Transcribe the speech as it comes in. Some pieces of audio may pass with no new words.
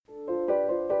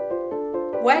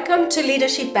Welcome to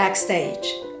Leadership Backstage,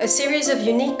 a series of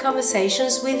unique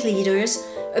conversations with leaders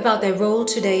about their role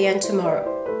today and tomorrow.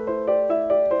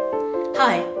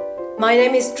 Hi, my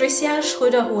name is Tricia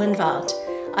Schröder-Hohenwald.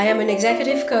 I am an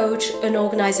executive coach, an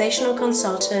organizational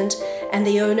consultant, and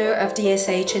the owner of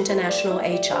DSH International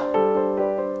HR.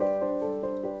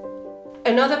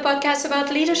 Another podcast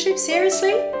about leadership,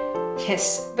 seriously?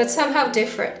 Yes, but somehow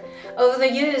different. Over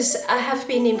the years, I have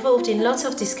been involved in lots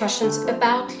of discussions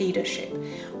about leadership.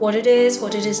 What it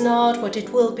is not, what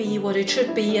it will be, what it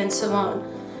should be, and so on.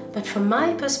 But from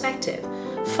my perspective,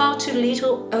 far too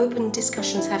little open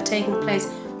discussions have taken place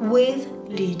with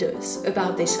leaders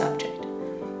about this subject.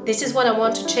 This is what I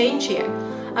want to change here.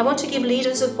 I want to give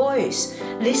leaders a voice,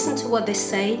 listen to what they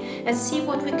say, and see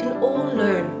what we can all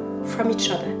learn from each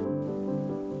other.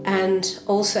 And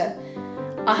also,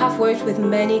 I have worked with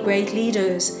many great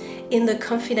leaders in the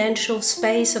confidential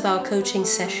space of our coaching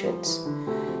sessions.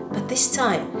 But this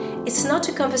time, it's not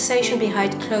a conversation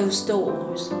behind closed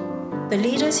doors. The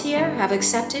leaders here have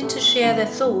accepted to share their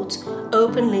thoughts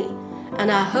openly,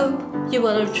 and I hope you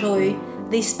will enjoy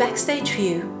this backstage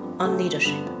view on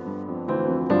leadership.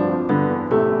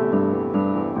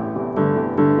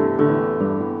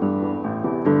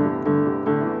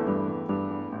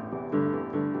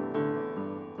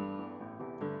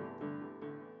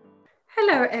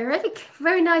 Hello, Eric.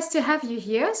 Very nice to have you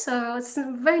here. So it's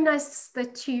very nice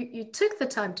that you took the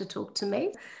time to talk to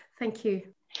me. Thank you.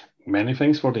 Many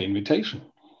thanks for the invitation.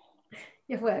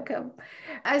 You're welcome.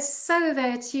 I saw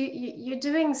that you're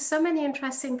doing so many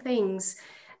interesting things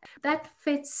that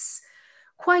fits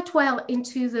quite well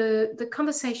into the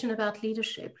conversation about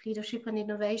leadership and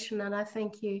innovation. And I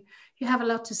think you have a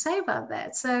lot to say about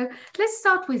that. So let's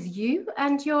start with you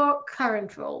and your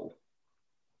current role.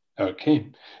 Okay,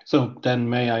 so then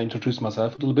may I introduce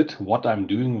myself a little bit, what I'm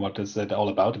doing, what is it all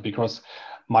about? Because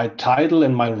my title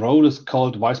and my role is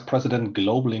called Vice President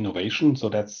Global Innovation. So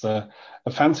that's a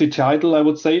fancy title, I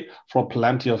would say, for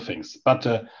plenty of things. But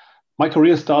my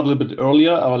career started a little bit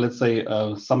earlier, or let's say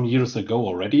some years ago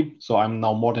already. So I'm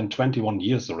now more than 21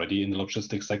 years already in the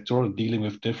logistics sector, dealing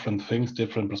with different things,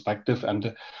 different perspective.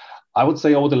 And I would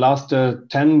say over the last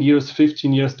 10 years,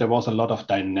 15 years, there was a lot of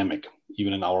dynamic,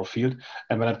 even in our field.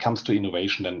 And when it comes to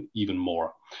innovation, then even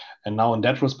more. And now in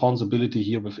that responsibility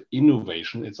here with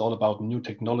innovation, it's all about new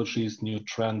technologies, new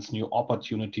trends, new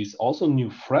opportunities, also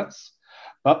new threats.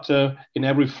 But in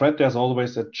every threat, there's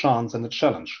always a chance and a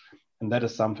challenge. And that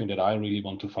is something that I really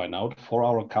want to find out for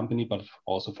our company, but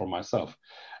also for myself.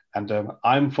 And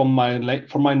I'm from my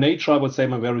nature, I would say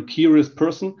I'm a very curious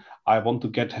person. I want to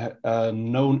get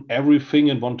known everything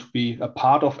and want to be a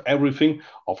part of everything.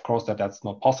 Of course, that's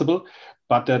not possible,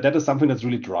 but that is something that's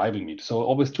really driving me. So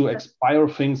always to inspire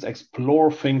things, explore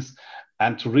things,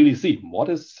 and to really see what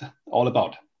it's all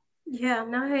about. Yeah,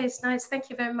 nice. Thank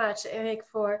you very much, Eric,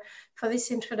 for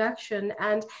this introduction.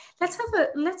 And let's have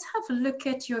a look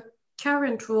at your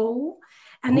current role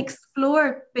and explore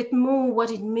a bit more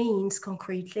what it means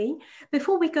concretely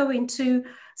before we go into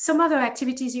some other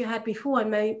activities you had before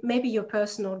and maybe your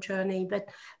personal journey. But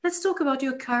let's talk about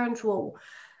your current role.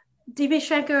 DB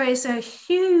Schenker is a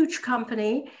huge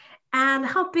company. And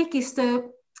how big is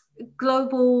the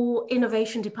Global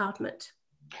Innovation Department?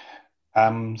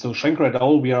 So Schenker et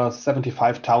al., we are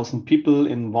 75,000 people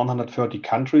in 130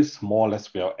 countries, more or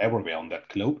less we are everywhere on that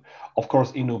globe. Of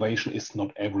course, innovation is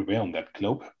not everywhere on that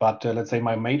globe, but let's say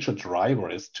my major driver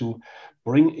is to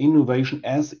bring innovation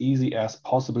as easy as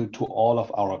possible to all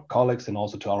of our colleagues and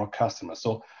also to our customers.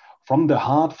 So from the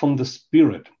heart, from the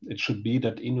spirit, it should be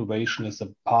that innovation is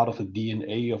a part of the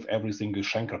DNA of every single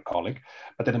Schenker colleague.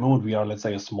 But at the moment, we are, let's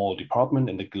say, a small department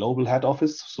in the global head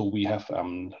office. So we have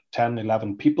 10,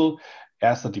 11 people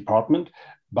as a department.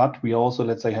 But we also,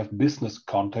 let's say, have business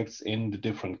contacts in the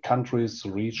different countries,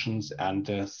 regions,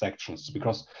 and sections.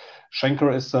 Because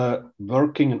Schenker is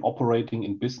working and operating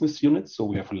in business units. So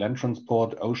we have land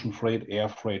transport, ocean freight, air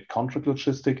freight, contract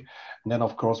logistic. And then,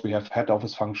 of course, we have head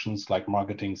office functions like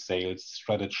marketing, sales,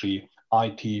 strategy,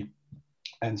 IT,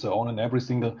 and so on. And every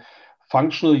single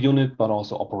functional unit, but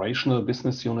also operational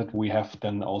business unit, we have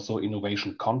then also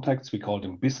innovation contacts. We call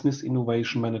them business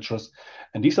innovation managers.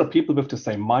 And these are people with the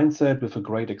same mindset, with a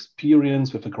great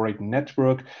experience, with a great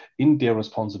network in their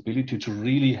responsibility to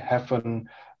really have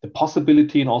the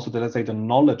possibility and also, let's say, the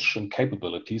knowledge and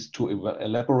capabilities to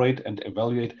elaborate and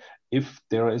evaluate if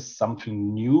there is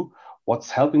something new, what's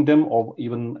helping them, or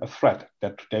even a threat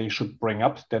that they should bring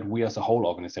up that we as a whole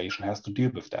organization has to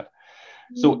deal with that.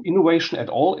 So innovation at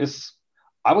all is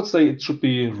I would say it should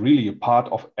be really a part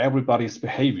of everybody's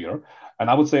behavior. And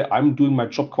I would say I'm doing my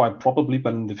job quite probably,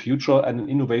 but in the future, an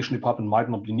innovation department might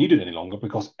not be needed any longer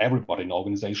because everybody in the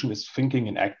organization is thinking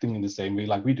and acting in the same way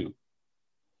like we do.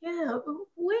 Yeah,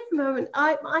 wait a moment.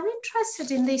 I'm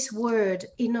interested in this word,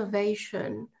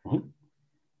 innovation.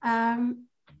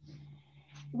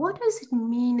 What does it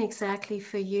mean exactly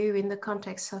for you in the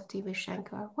context of DB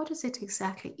Schenker? What is it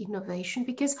exactly, innovation?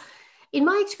 Because in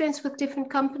my experience with different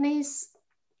companies,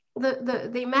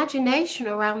 the imagination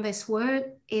around this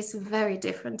word is very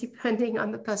different depending on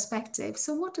the perspective.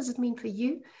 So what does it mean for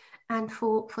you and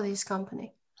for this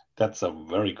company? That's a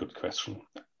very good question.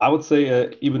 I would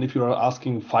say even if you are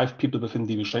asking 5 people within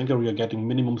DB Schenker, you're getting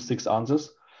minimum 6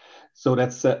 answers. So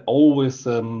that's always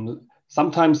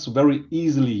sometimes very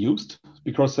easily used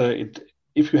because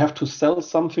if you have to sell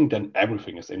something, then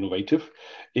everything is innovative.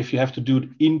 If you have to do it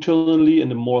internally in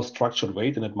a more structured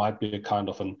way, then it might be a kind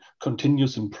of a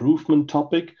continuous improvement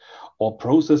topic or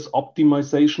process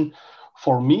optimization.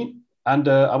 For me, and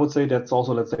I would say that's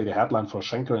also, let's say, the headline for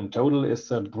Schenker in total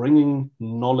is bringing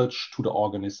knowledge to the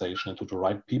organization and to the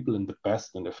right people in the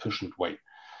best and efficient way.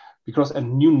 Because a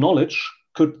new knowledge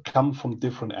could come from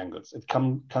different angles. It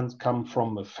can come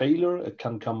from a failure. It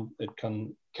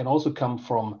can also come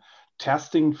from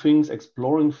testing things,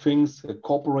 exploring things,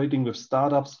 cooperating with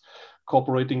startups,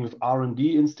 cooperating with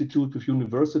R&D institute, with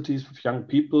universities, with young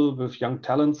people, with young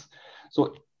talents.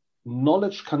 So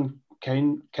knowledge can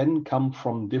come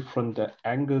from different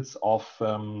angles of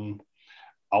our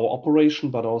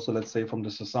operation, but also, let's say, from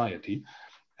the society.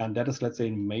 And that is, let's say,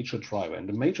 a major driver. And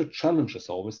the major challenge is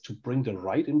always to bring the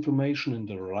right information in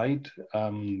the right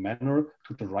manner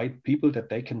to the right people that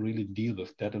they can really deal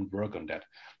with that and work on that.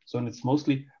 So, and it's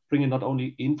mostly bringing not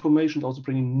only information, but also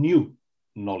bringing new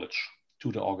knowledge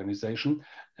to the organization.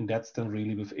 And that's then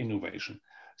really with innovation.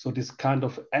 So this kind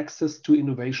of access to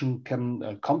innovation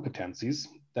competencies,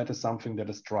 that is something that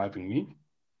is driving me.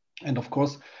 And of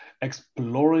course,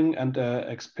 exploring and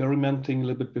experimenting a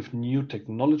little bit with new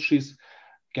technologies,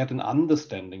 get an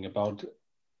understanding about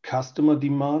customer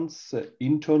demands,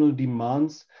 internal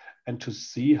demands, and to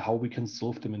see how we can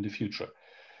solve them in the future.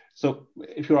 So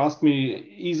if you ask me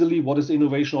easily, what is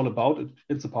innovation all about?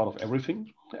 It's a part of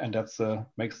everything. And that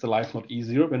makes the life not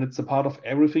easier when it's a part of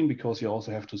everything, because you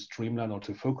also have to streamline or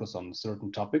to focus on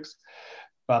certain topics.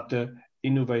 But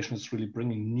innovation is really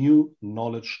bringing new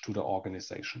knowledge to the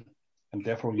organization. And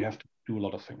therefore, you have to do a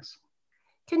lot of things.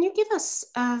 Can you give us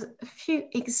a few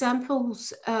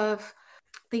examples of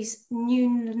this new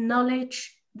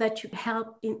knowledge that you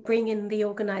help bring in the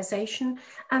organization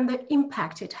and the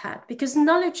impact it had? Because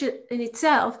knowledge in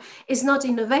itself is not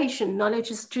innovation.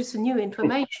 Knowledge is just new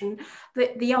information.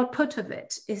 The output of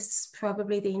it is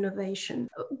probably the innovation.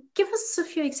 Give us a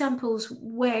few examples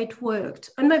where it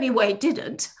worked and maybe where it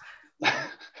didn't.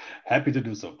 Happy to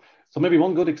do so. So maybe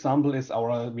one good example is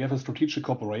we have a strategic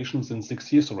cooperation since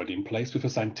 6 years already in place with a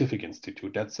scientific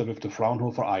institute. That's with the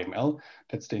Fraunhofer IML.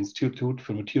 That's the Institute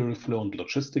for Material Flow and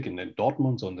Logistics in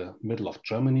Dortmund, so in the middle of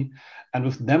Germany. And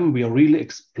with them, we are really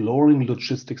exploring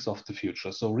logistics of the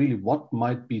future. So really what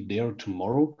might be there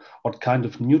tomorrow? What kind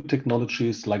of new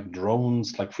technologies like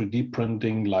drones, like 3D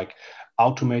printing, like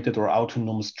automated or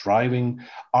autonomous driving,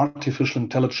 artificial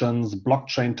intelligence,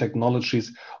 blockchain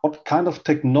technologies, what kind of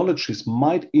technologies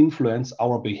might influence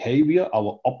our behavior,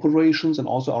 our operations, and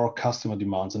also our customer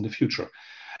demands in the future.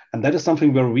 And that is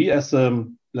something where we as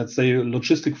let's say,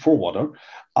 logistic forwarder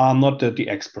are not the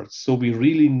experts. So we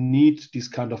really need these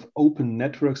kind of open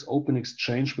networks, open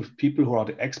exchange with people who are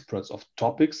the experts of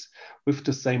topics with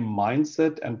the same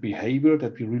mindset and behavior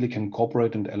that we really can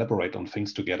cooperate and elaborate on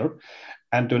things together.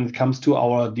 And when it comes to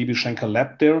our DB Schenker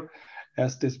lab there,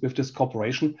 with this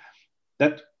cooperation,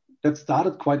 that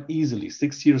started quite easily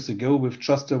 6 years ago with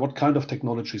just what kind of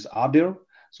technologies are there.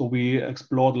 So we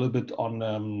explored a little bit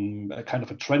on a kind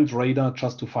of a trend radar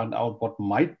just to find out what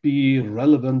might be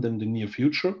relevant in the near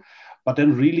future, but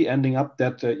then really ending up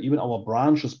that even our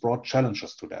branches brought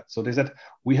challenges to that. So they said,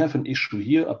 we have an issue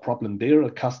here, a problem there,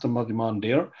 a customer demand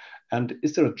there, and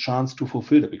is there a chance to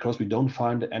fulfill that? Because we don't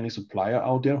find any supplier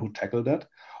out there who tackle that,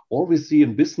 or we see a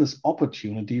business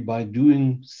opportunity by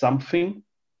doing something,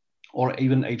 or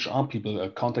even HR people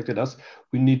contacted us.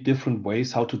 We need different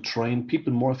ways how to train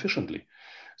people more efficiently.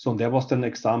 So there was then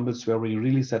examples where we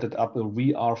really set it up a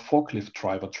VR forklift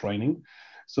driver training.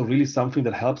 So really something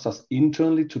that helps us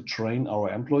internally to train our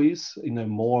employees in a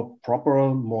more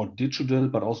proper, more digital,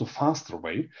 but also faster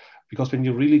way. Because when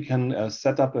you really can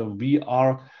set up a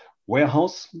VR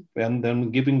warehouse and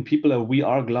then giving people a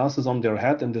VR glasses on their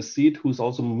head and the seat who's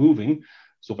also moving.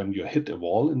 So when you hit a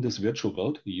wall in this virtual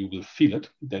world, you will feel it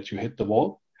that you hit the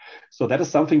wall. So that is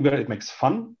something where it makes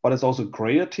fun, but it's also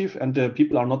creative, and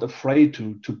people are not afraid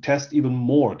to test even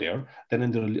more there than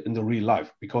in the real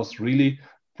life, because really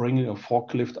bringing a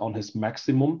forklift on his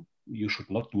maximum, you should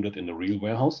not do that in the real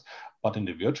warehouse, but in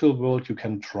the virtual world, you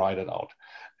can try that out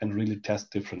and really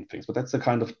test different things. But that's a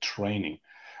kind of training.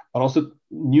 But also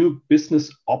new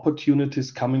business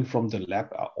opportunities coming from the lab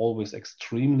are always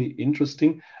extremely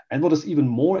interesting. And what is even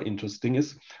more interesting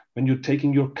is when you're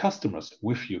taking your customers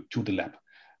with you to the lab,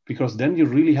 because then you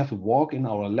really have a walk in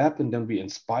our lab and then we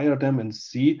inspire them and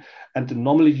see. And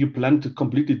normally you plan a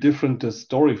completely different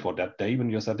story for that day when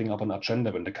you're setting up an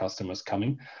agenda when the customer is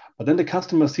coming. But then the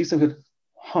customer sees and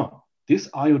goes, this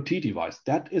IoT device,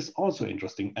 that is also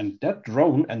interesting. And that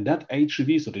drone and that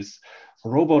HGV, so this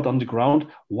robot on the ground,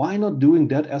 why not doing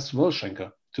that as well,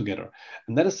 Schenker, together?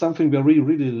 And that is something where we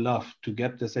really love to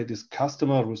get, let's say, this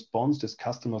customer response, this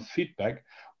customer feedback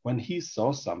when he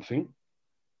saw something,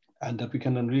 and that we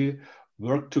can then really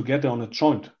work together on a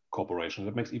joint cooperation.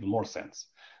 That makes even more sense.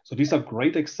 So these are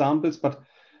great examples, but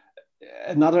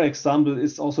another example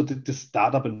is also the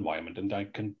startup environment. And I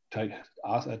can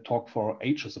talk for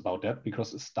ages about that,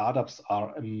 because startups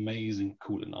are amazing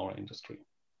cool in our industry.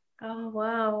 Oh,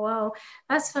 wow.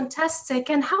 That's fantastic.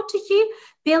 And how do you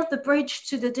build the bridge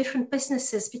to the different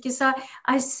businesses? Because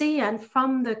I see, and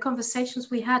from the conversations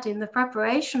we had in the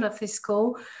preparation of this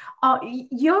call,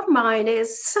 your mind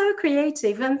is so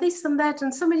creative, and this and that,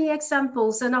 and so many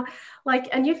examples. And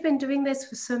and you've been doing this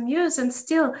for some years, and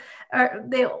still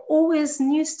there are always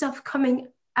new stuff coming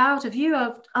out of you,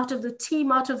 out of the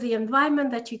team, out of the environment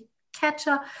that you catch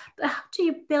up. How do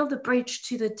you build a bridge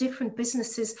to the different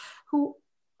businesses who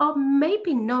are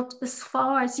maybe not as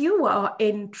far as you are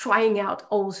in trying out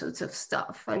all sorts of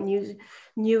stuff and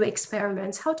new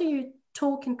experiments? How do you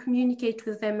talk and communicate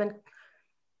with them, and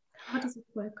how does it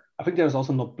work? I think there's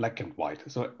also no black and white.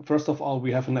 So first of all,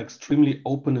 we have an extremely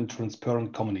open and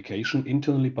transparent communication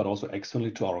internally, but also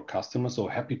externally to our customers. So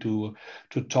happy to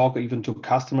talk even to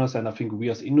customers. And I think we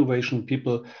as innovation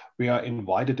people, we are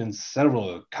invited in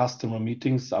several customer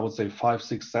meetings. I would say 5,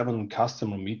 6, 7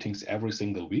 customer meetings every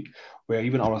single week, where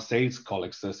even our sales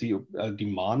colleagues see a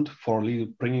demand for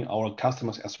bringing our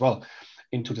customers as well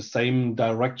into the same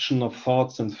direction of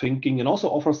thoughts and thinking, and also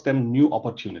offers them new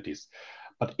opportunities.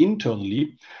 But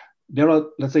internally, there are,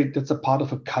 let's say, that's a part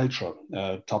of a culture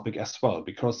topic as well,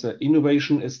 because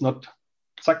innovation is not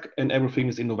zack and everything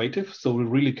is innovative. So we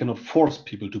really cannot force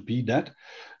people to be that.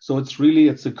 So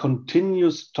it's a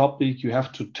continuous topic. You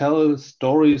have to tell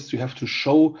stories, you have to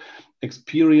show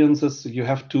experiences, you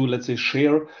have to, let's say,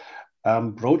 share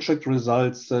project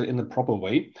results in a proper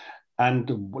way.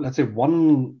 And let's say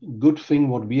one good thing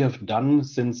what we have done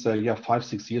since 5,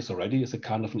 6 years already is a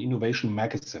kind of an innovation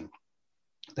magazine.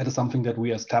 That is something that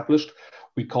we established.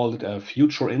 We call it a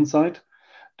Future Insight.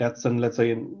 That's let's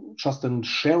say, just a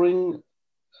sharing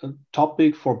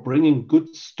topic for bringing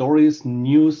good stories,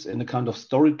 news in a kind of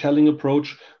storytelling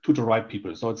approach to the right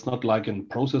people. So it's not like in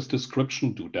process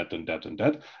description, do that and that and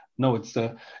that. No, it's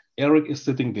Eric is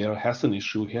sitting there, has an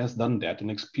issue, he has done that and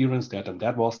experienced that, and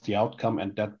that was the outcome,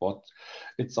 and that's what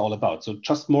it's all about. So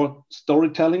just more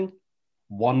storytelling,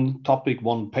 one topic,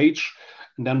 one page.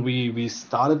 And then we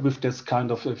started with this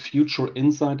kind of a Future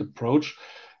Insight approach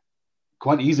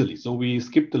quite easily. So we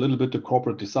skipped a little bit the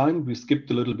corporate design. We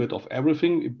skipped a little bit of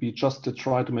everything. We just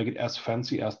try to make it as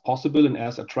fancy as possible and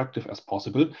as attractive as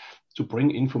possible to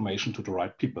bring information to the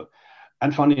right people.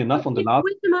 And funny enough, on the last...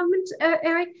 Wait a moment,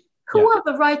 Eric. Who are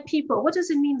the right people? What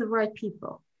does it mean, the right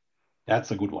people?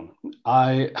 That's a good one.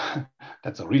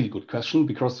 That's a really good question,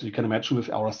 because you can imagine with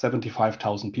our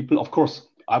 75,000 people, of course,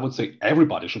 I would say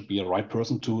everybody should be a right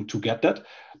person to get that.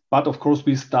 But of course,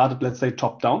 we started, let's say,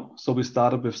 top down. So we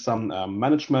started with some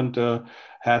management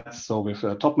heads, so with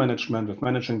top management, with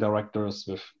managing directors.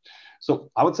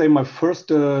 So I would say my first,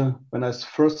 when I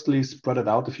firstly spread it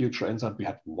out, the Future Insight, we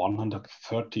had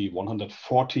 130,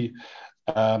 140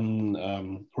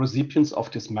 recipients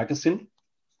of this magazine.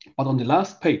 But on the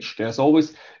last page, there's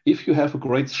always, if you have a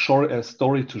great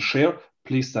story to share,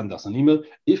 please send us an email.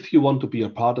 If you want to be a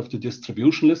part of the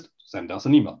distribution list, send us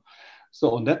an email.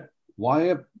 So on that,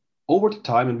 why over the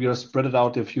time, and we are spread it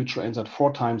out the Future Insight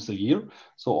 4 times a year.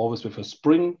 So always with a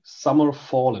spring, summer,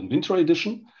 fall, and winter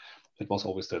edition. That was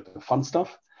always the fun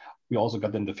stuff. We also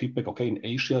got then the feedback, okay, in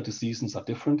Asia, the seasons are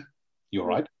different. You're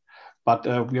right.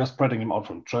 But we are spreading them out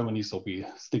from Germany, so we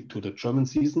stick to the German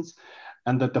seasons.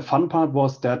 And that the fun part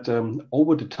was that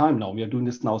over the time now, we are doing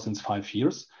this now since 5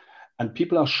 years, and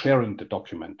people are sharing the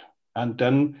document. And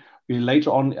then we later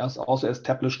on also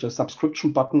established a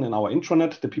subscription button in our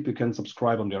intranet that people can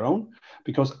subscribe on their own,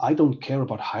 because I don't care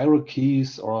about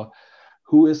hierarchies or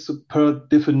who is per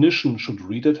definition should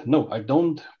read it. No, I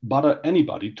don't bother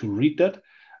anybody to read that.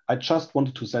 I just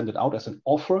wanted to send it out as an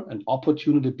offer, an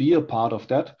opportunity to be a part of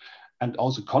that and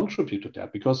also contribute to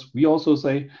that, because we also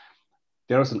say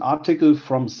there is an article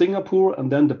from Singapore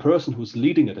and then the person who's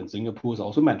leading it in Singapore is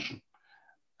also mentioned.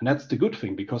 And that's the good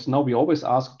thing, because now we always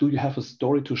ask, do you have a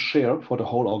story to share for the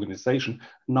whole organization?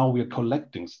 Now we are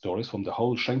collecting stories from the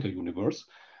whole Schenker universe.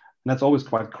 And that's always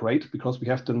quite great, because we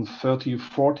have then 30,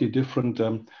 40 different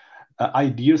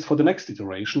ideas for the next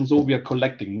iteration. So we are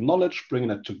collecting knowledge,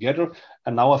 bringing it together.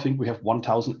 And now I think we have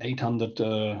 1,800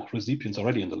 recipients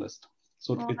already in the list.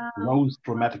 So it grows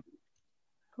dramatically.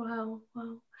 Wow,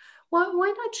 wow.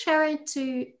 Why not share it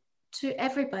to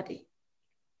everybody?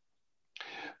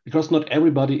 Because not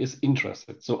everybody is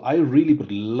interested. So I really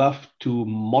would love to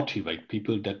motivate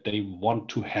people that they want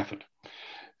to have it.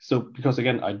 So, because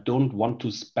again, I don't want to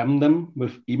spam them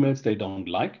with emails they don't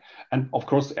like. And of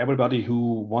course, everybody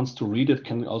who wants to read it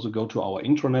can also go to our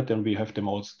intranet, and we have them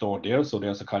all stored there. So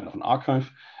there's a kind of an archive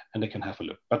and they can have a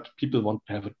look. But people want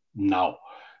to have it now,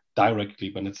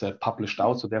 directly when it's published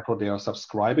out. So therefore they are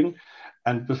subscribing.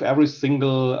 And with every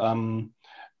single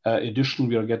edition,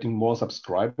 we are getting more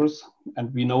subscribers.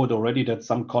 And we know it already that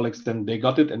some colleagues, then they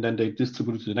got it and then they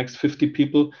distribute it to the next 50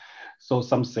 people. So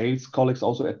some sales colleagues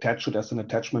also attach it as an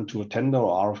attachment to a tender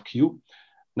or RFQ. And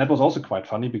that was also quite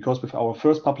funny, because with our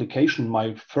first publication,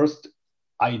 my first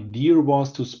idea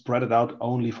was to spread it out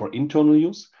only for internal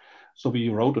use. So we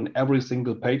wrote on every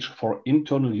single page for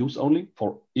internal use only,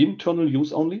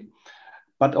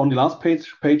 But on the last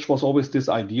page was always this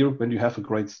idea, when you have a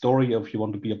great story, if you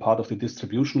want to be a part of the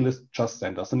distribution list, just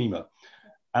send us an email.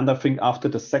 And I think after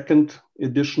the second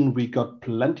edition, we got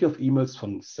plenty of emails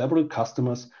from several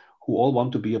customers who all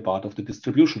want to be a part of the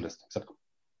distribution list. I said,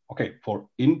 okay, for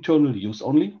internal use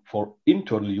only,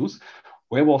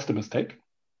 where was the mistake?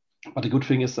 But the good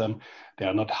thing is they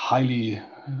are not highly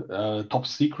top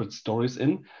secret stories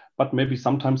in, but maybe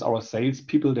sometimes our sales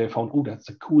people, they found, oh, that's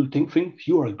a cool thing.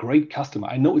 You are a great customer.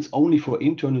 I know it's only for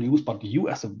internal use, but you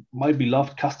as my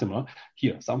beloved customer,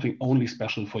 here, something only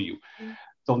special for you. Mm-hmm.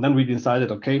 So then we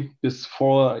decided, okay, this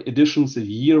 4 editions a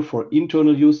year for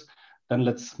internal use, then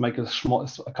let's make a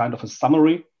kind of a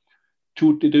summary,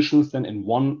 2 editions, then in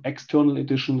 1 external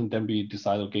edition. And then we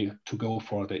decided, okay, to go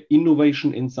for the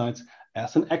Innovation Insights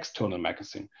as an external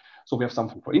magazine. So we have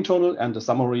something for internal and a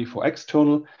summary for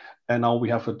external. And now we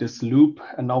have this loop,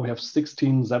 and now we have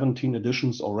 16, 17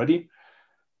 editions already.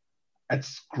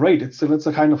 It's great. It's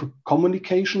a kind of a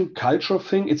communication culture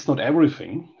thing. It's not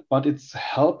everything, but it's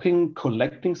helping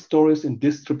collecting stories and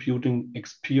distributing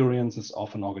experiences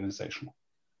of an organization.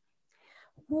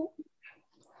 Well,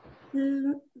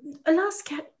 a last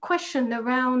question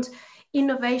around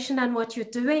innovation and what you're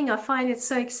doing. I find it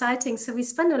so exciting. So we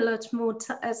spend a lot more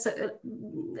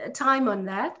time on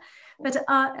that. But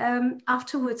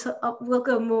afterwards, we'll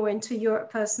go more into your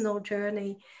personal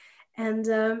journey. And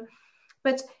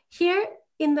but here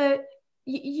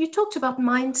you talked about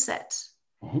mindset.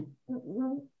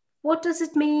 Mm-hmm. What does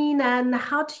it mean, and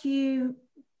how do you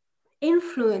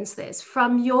influence this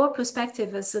from your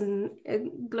perspective as a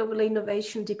global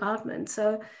innovation department?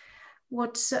 So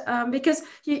because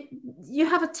you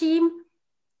have a team,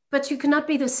 but you cannot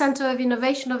be the center of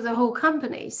innovation of the whole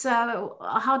company. So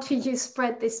how do you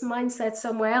spread this mindset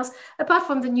somewhere else, apart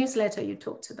from the newsletter you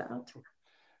talked about?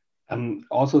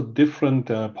 Also different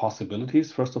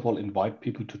possibilities. First of all, invite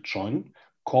people to join,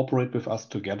 cooperate with us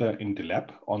together in the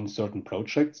lab on certain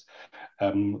projects,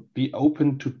 be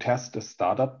open to test a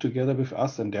startup together with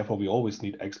us, and therefore we always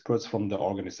need experts from the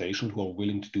organization who are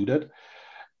willing to do that.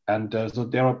 And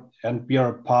we are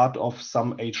a part of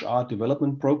some HR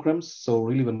development programs. So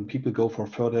really, when people go for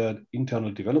further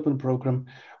internal development program,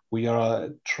 we are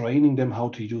training them how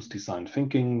to use design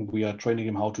thinking. We are training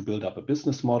them how to build up a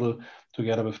business model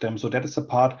together with them. So that is a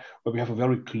part where we have a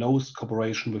very close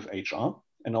cooperation with HR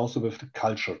and also with the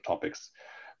culture topics.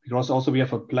 Because also we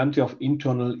have plenty of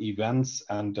internal events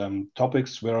and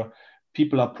topics where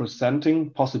people are presenting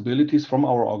possibilities from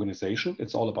our organization.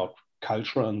 It's all about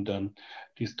culture and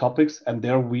these topics. And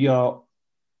there we are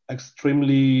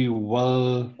extremely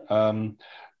well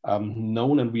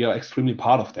known, and we are extremely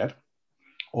part of that.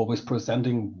 Always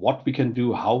presenting what we can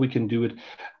do, how we can do it,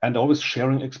 and always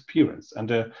sharing experience.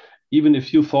 And even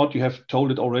if you thought you have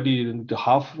told it already in the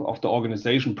half of the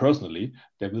organization personally,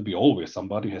 there will be always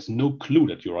somebody who has no clue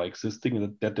that you are existing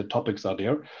and that the topics are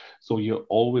there. So you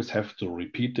always have to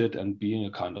repeat it and being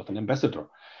a kind of an ambassador.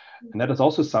 And that is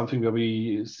also something where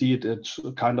we see it as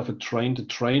kind of a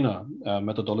train-to-trainer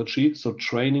methodology. So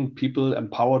training people,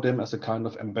 empower them as a kind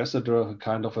of ambassador, a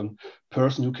kind of a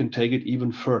person who can take it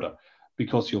even further.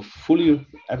 because you're fully,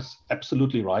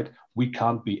 absolutely right. We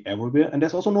can't be everywhere, and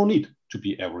there's also no need to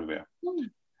be everywhere.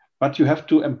 But you have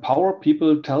to empower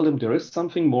people, tell them there is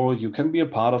something more, you can be a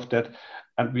part of that.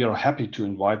 And we are happy to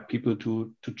invite people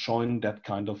to join that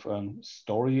kind of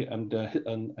story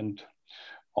and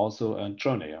also a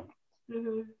journey.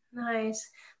 Mm-hmm. Nice.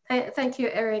 Thank you,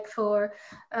 Eric, for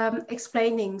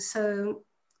explaining so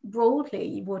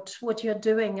broadly what you're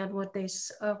doing and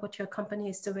what your company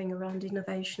is doing around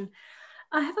innovation.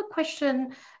 I have a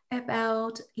question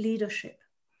about leadership.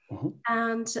 Mm-hmm.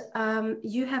 And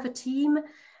you have a team,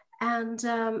 and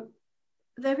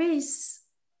there is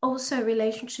also a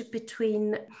relationship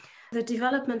between the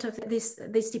development of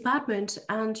this department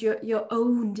and your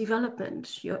own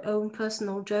development, your own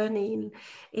personal journey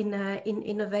in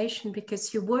innovation,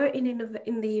 because you were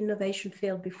in the innovation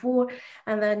field before,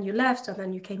 and then you left, and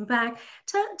then you came back.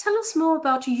 Tell us more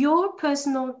about your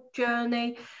personal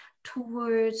journey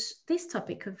towards this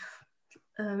topic of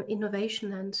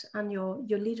innovation and your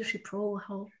leadership role.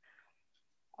 How?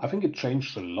 I think it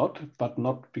changed a lot, but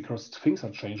not because things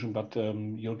are changing, but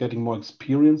you're getting more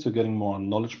experience, you're getting more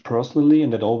knowledge personally,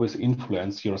 and that always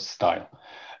influences your style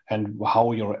and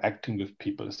how you're acting with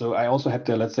people. So I also had,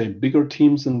 let's say, bigger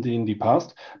teams in the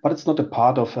past, but it's not a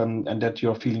part of and that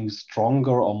you're feeling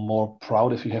stronger or more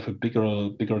proud if you have a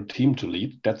bigger team to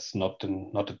lead. That's not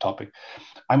a topic.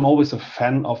 I'm always a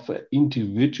fan of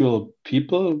individual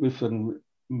people with a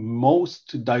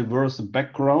most diverse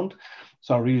background.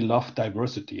 So I really love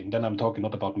diversity. And then I'm talking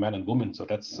not about men and women. So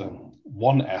that's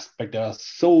one aspect. There are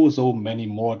so many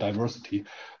more diversity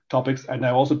topics. And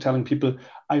I'm also telling people,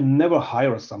 I never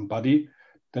hire somebody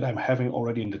that I'm having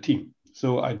already in the team.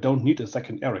 So I don't need a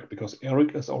second Eric because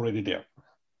Eric is already there.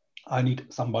 I need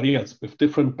somebody else with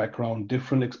different background,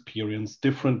 different experience,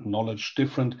 different knowledge,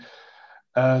 different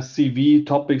CV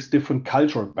topics, different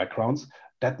cultural backgrounds.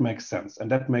 That makes sense. And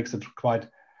that makes it quite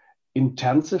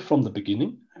intensive from the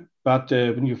beginning. But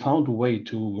when you found a way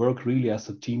to work really as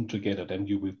a team together, then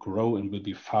you will grow and will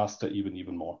be faster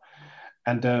even more.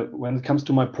 And when it comes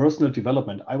to my personal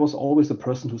development, I was always a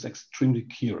person who's extremely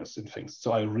curious in things.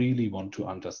 So I really want to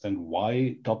understand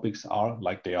why topics are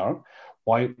like they are,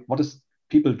 what is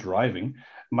people driving.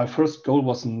 My first goal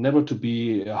was never to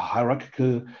be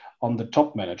hierarchical on the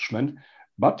top management,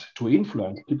 but to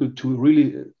influence people to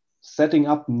really setting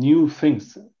up new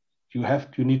things. You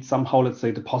need somehow, let's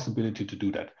say, the possibility to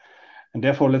do that. And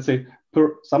therefore, let's say,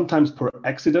 sometimes per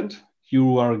accident,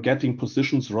 you are getting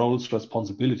positions, roles,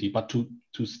 responsibility, but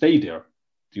to stay there,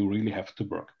 you really have to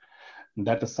work. And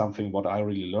that is something what I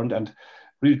really learned, and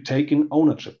really take in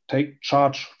ownership, take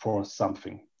charge for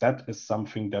something. That is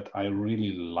something that I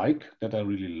really like, that I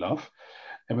really love.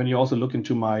 And when you also look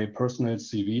into my personal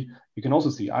CV, you can also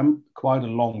see I'm quite a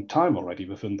long time already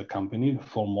within the company,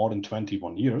 for more than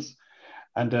 21 years.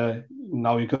 And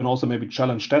now you can also maybe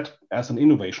challenge that as an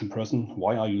innovation person.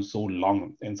 Why are you so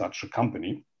long in such a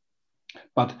company?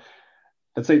 But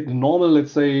let's say the normal,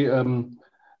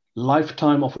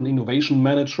 lifetime of an innovation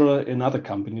manager in other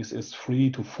companies is 3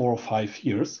 to 4 or 5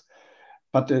 years.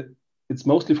 But it's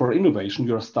mostly for innovation.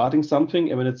 You're starting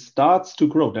something, and when it starts to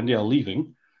grow, then they are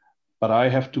leaving. But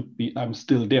I'm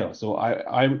still there. So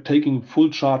I'm taking full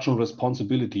charge and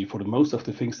responsibility for the most of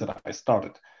the things that I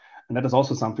started. And that is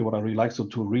also something what I really like. So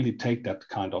to really take that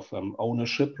kind of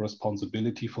ownership,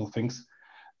 responsibility for things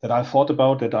that I thought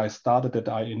about, that I started, that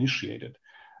I initiated.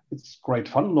 It's great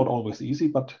fun, not always easy,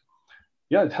 but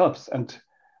yeah, it helps. And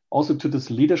also to this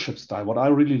leadership style, what I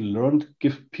really learned,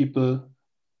 give people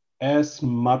as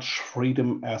much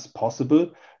freedom as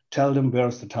possible, tell them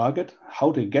where's the target,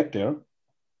 how they get there.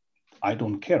 I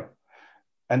don't care.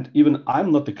 And even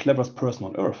I'm not the cleverest person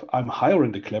on earth. I'm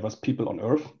hiring the cleverest people on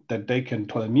earth that they can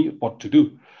tell me what to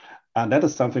do. And that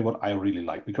is something what I really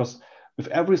like, because with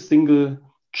every single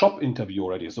job interview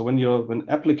already, so when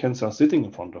applicants are sitting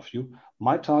in front of you,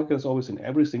 my target is always in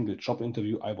every single job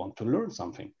interview, I want to learn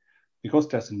something, because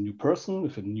there's a new person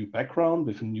with a new background,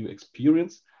 with a new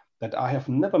experience that I have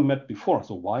never met before.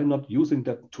 So why not using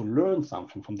that to learn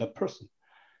something from that person?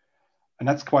 And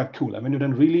that's quite cool. And when you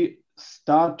then really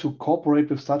start to cooperate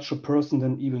with such a person,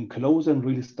 then even closer and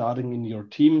really starting in your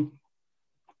team,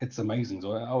 it's amazing.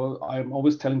 So I'm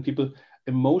always telling people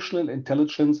emotional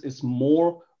intelligence is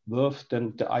more worth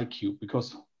than the IQ,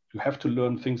 because you have to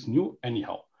learn things new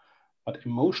anyhow. But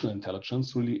emotional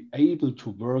intelligence, really able to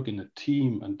work in a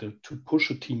team and to push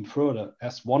a team further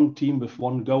as one team with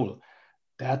one goal,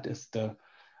 that is the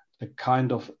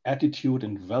kind of attitude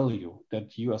and value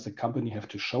that you as a company have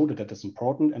to show, that is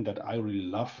important, and that I really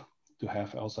love to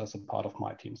have also as a part of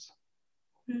my teams.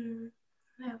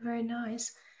 Yeah, very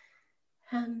nice.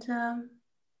 And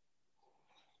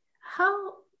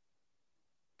How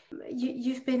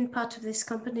you've been part of this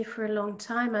company for a long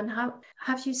time, and how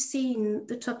have you seen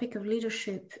the topic of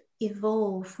leadership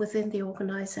evolve within the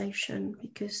organization?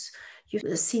 Because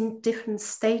you've seen different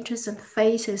stages and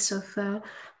phases of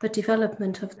the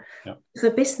development of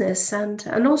the business and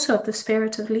also of the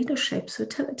spirit of leadership. So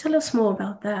tell us more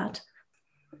about that.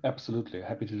 Absolutely,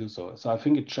 happy to do so. So I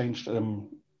think it changed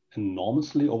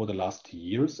enormously over the last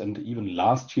years, and even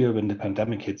last year when the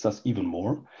pandemic hits us even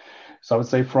more. So I would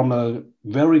say from a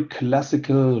very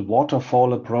classical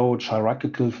waterfall approach,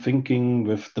 hierarchical thinking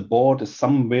with the board is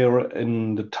somewhere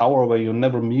in the tower where you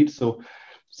never meet. So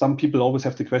some people always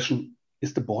have the question,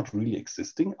 is the board really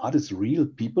existing? Are these real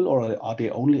people or are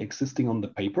they only existing on the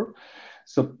paper?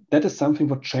 So that is something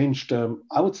what changed,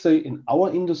 I would say, in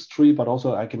our industry, but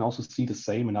also I can also see the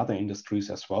same in other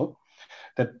industries as well.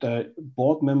 That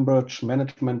board members,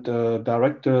 management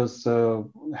directors,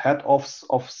 head-offs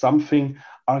of something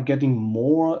are getting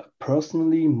more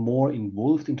personally, more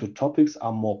involved into topics,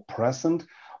 are more present,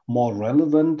 more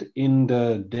relevant in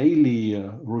the daily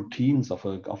routines of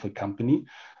a company.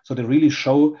 So they really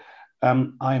show,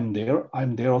 I'm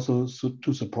there also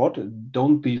to support.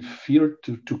 Don't be feared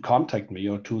to contact me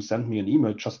or to send me an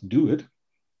email, just do it.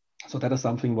 So that is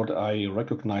something what I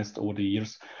recognized over the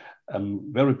years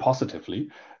very positively,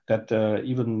 that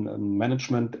even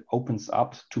management opens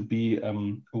up to be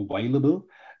available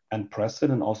and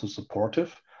present and also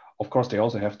supportive. Of course, they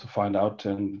also have to find out,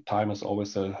 and time is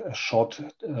always a short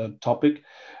topic,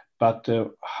 but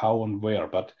how and where.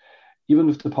 But even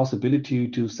with the possibility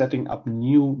to setting up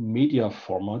new media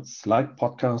formats like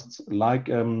podcasts, like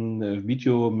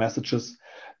video messages,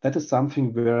 that is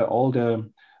something where all the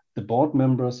board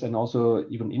members and also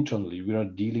even internally, we are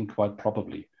dealing quite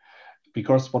properly.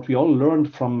 Because what we all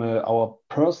learned from our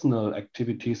personal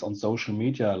activities on social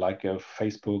media, like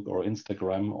Facebook or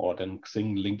Instagram or then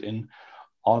Xing, LinkedIn,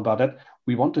 all about that,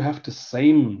 we want to have the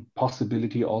same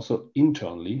possibility also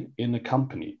internally in a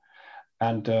company.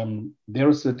 And there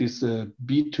is this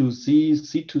B2C,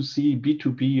 C2C,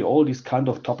 B2B, all these kind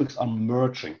of topics are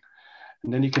merging.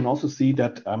 And then you can also see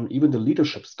that even the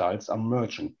leadership styles are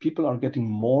merging. People are getting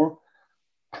more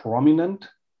prominent,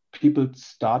 people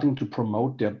starting to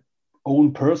promote their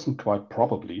own person quite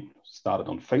probably. Started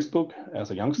on Facebook as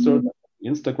a youngster,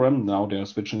 Instagram, now they're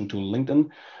switching to LinkedIn,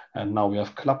 and now we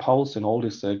have Clubhouse and all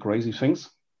these crazy things.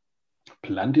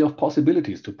 Plenty of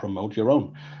possibilities to promote your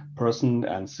own person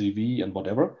and CV and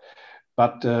whatever.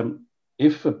 But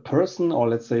if a person, or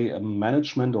let's say a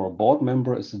management or a board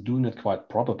member, is doing it quite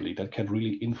properly, that can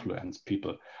really influence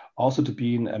people. Also to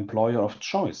be an employer of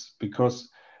choice, because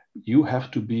you have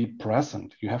to be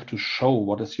present. You have to show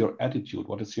what is your attitude,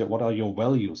 what are your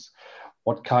values,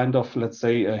 what kind of, let's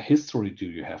say, a history do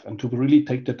you have, and to really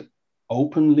take that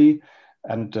openly.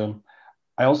 And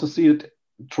I also see it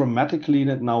dramatically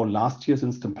that now last year,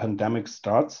 since the pandemic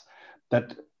starts,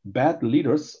 that bad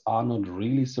leaders are not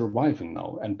really surviving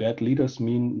now. And bad leaders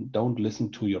mean don't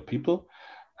listen to your people,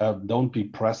 don't be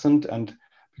present. And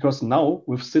because now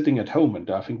with sitting at home, and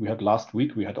I think we had last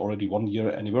week, we had already 1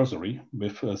 year anniversary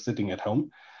with sitting at home,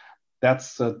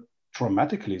 that's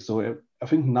dramatically. So I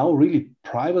think now really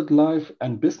private life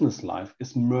and business life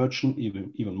is merging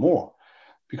even more,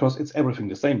 because it's everything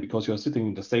the same, because you're sitting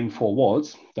in the same four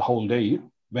walls the whole day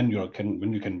when you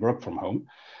can work from home.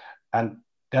 And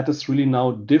that is really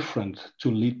now different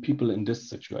to lead people in these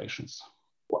situations.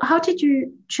 How did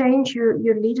you change your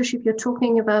leadership? You're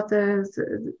talking about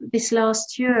this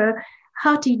last year.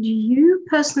 How did you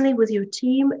personally with your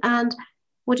team, and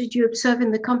what did you observe in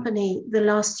the company the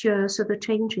last year? So the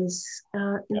changes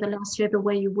in the last year, the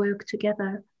way you work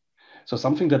together. So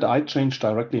something that I changed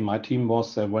directly in my team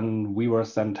was when we were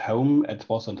sent home. It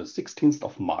was on the 16th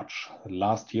of March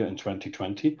last year in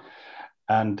 2020.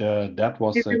 And that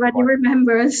was... Everybody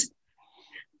remembers.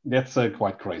 That's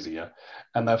quite crazy, yeah.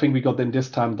 And I think we got in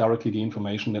this time directly the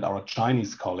information that our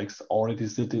Chinese colleagues already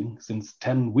sitting since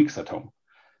 10 weeks at home.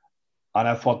 And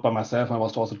I thought by myself, I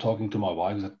was also talking to my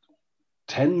wife, that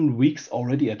 10 weeks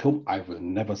already at home? I will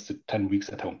never sit 10 weeks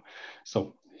at home.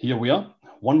 So here we are,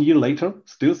 1 year later,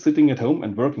 still sitting at home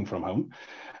and working from home.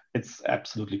 It's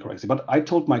absolutely crazy. But I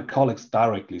told my colleagues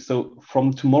directly, so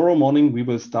from tomorrow morning, we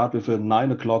will start with a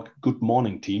 9 o'clock good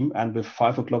morning team, and with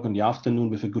 5 o'clock in the afternoon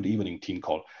with a good evening team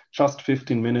call. Just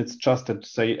 15 minutes, just to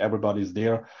say everybody's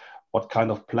there. What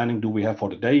kind of planning do we have for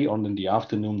the day? And in the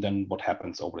afternoon, then what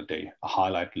happens over the day? A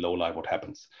highlight, low light, what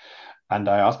happens? And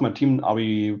I asked my team,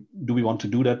 do we want to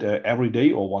do that every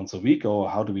day or once a week, or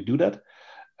how do we do that?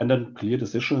 And then clear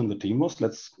decision in the team was,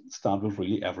 let's start with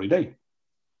really every day.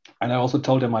 And I also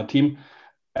told my team,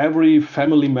 Every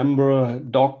family member,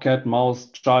 dog, cat, mouse,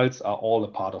 child are all a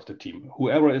part of the team.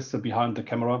 Whoever is behind the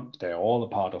camera, they're all a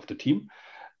part of the team.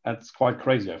 That's quite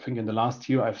crazy. I think in the last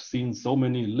year, I've seen so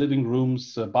many living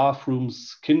rooms,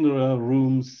 bathrooms, kinder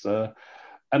rooms,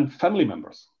 and family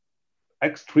members.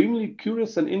 Extremely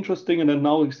curious and interesting. And then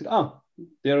now you see,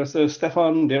 there's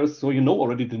Stefan, so you know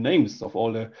already the names of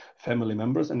all the family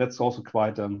members. And that's also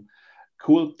quite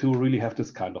cool to really have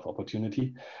this kind of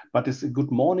opportunity. But this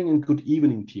good morning and good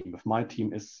evening team with my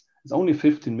team is only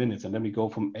 15 minutes. And then we go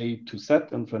from A to Z,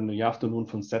 and from the afternoon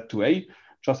from Z to A,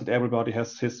 just that everybody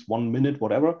has his 1 minute,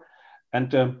 whatever.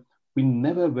 And we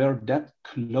never were that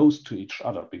close to each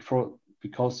other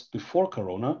because before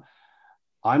Corona,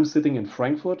 I'm sitting in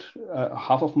Frankfurt.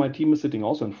 Half of my team is sitting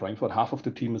also in Frankfurt. Half of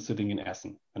the team is sitting in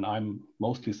Essen. And I'm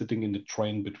mostly sitting in the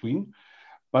train between.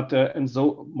 And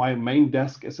so my main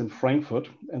desk is in Frankfurt.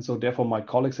 And so therefore my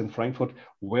colleagues in Frankfurt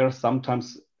were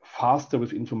sometimes faster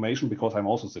with information because I'm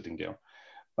also sitting there.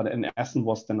 But in Essen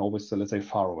was then always, let's say,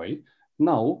 far away.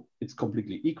 Now it's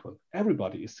completely equal.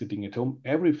 Everybody is sitting at home.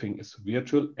 Everything is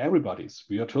virtual. Everybody is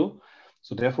virtual.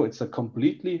 So therefore it's a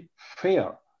completely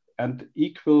fair and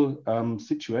equal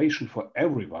situation for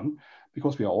everyone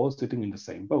because we are all sitting in the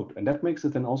same boat. And that makes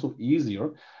it then also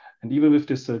easier. And even with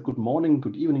this good morning,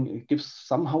 good evening, it gives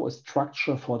somehow a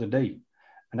structure for the day.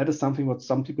 And that is something what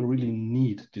some people really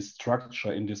need, this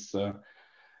structure in this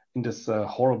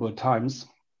horrible times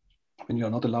when you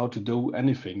are not allowed to do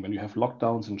anything, when you have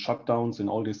lockdowns and shutdowns and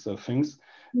all these things,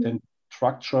 then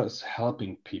structure is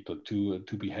helping people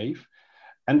to behave.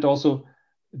 And also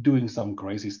doing some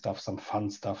crazy stuff, some fun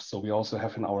stuff. So we also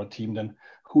have in our team then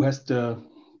who has the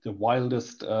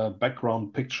wildest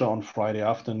background picture on Friday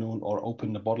afternoon, or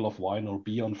open a bottle of wine or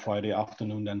beer on Friday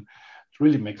afternoon, then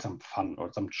really make some fun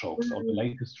or some jokes or the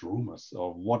latest rumors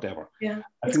or whatever. Yeah,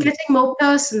 it's getting more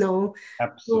personal.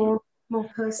 Absolutely. More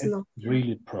personal. It's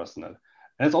really personal.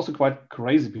 And it's also quite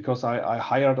crazy because I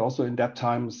hired also in that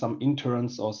time some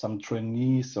interns or some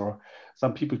trainees or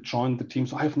some people joined the team.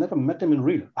 So I've never met them in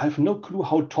real. I have no clue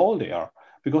how tall they are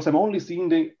because I'm only seeing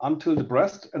them until the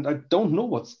breast and I don't know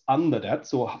what's under that.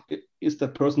 So is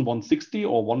that person 160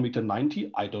 or 1.90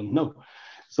 m? I don't know.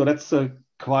 So that's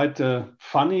quite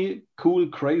funny, cool,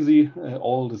 crazy,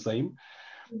 all the same.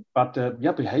 But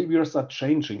yeah, behaviors are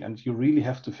changing and you really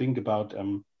have to think about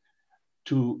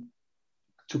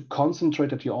to concentrate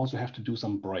that you also have to do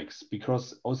some breaks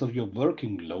because also your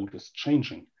working load is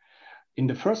changing. In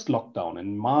the first lockdown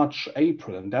in March,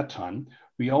 April, and that time,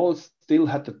 we all still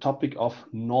had the topic of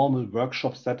normal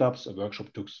workshop setups. A workshop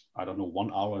took, I don't know,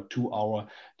 1 hour, 2 hours.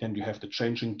 Then you have the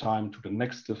changing time to the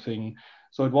next thing.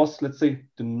 So it was, let's say,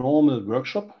 the normal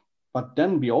workshop. But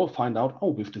then we all find out,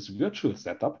 with this virtual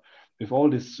setup, with all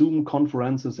these Zoom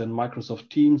conferences and Microsoft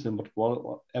Teams and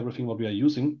everything what we are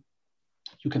using,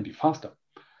 you can be faster.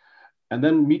 And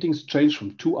then meetings change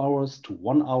from 2 hours to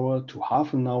 1 hour to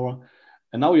half an hour.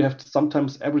 And now you have to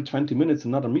sometimes every 20 minutes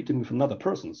another meeting with another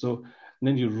person. So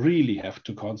then you really have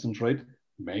to concentrate,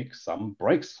 make some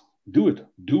breaks,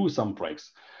 do some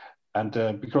breaks. And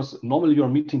because normally you're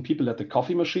meeting people at the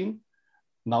coffee machine,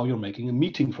 now you're making a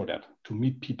meeting for that, to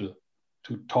meet people,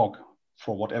 to talk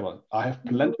for whatever. I have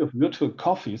plenty of virtual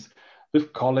coffees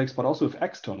with colleagues, but also with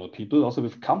external people, also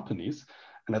with companies.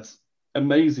 And that's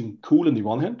amazing, cool on the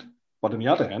one hand. But on the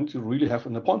other hand, you really have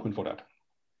an appointment for that.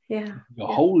 Yeah. The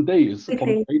whole day is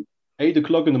from 8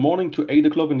 o'clock in the morning to 8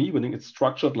 o'clock in the evening. It's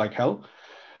structured like hell.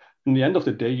 In the end of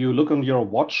the day, you look on your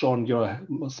watch on your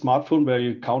smartphone where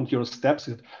you count your steps.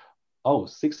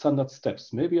 600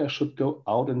 steps. Maybe I should go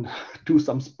out and do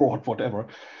some sport, whatever.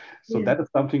 So that is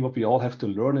something what we all have to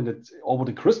learn. And it's over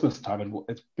the Christmas time,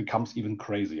 it becomes even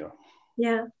crazier.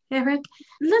 Yeah, Eric.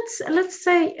 Let's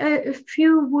say a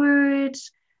few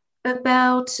words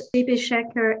about DB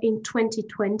Checker in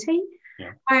 2020.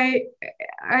 Yeah.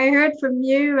 I heard from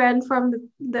you and from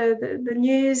the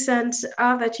news and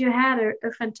that you had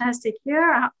a fantastic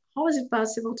year. How is it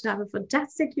possible to have a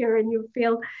fantastic year in your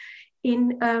field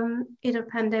in a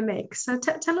pandemic? So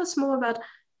tell us more about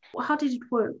how did it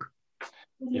work?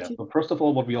 So first of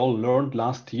all, what we all learned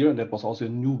last year, and that was also a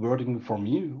new wording for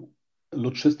me,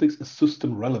 logistics is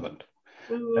system relevant.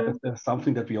 That is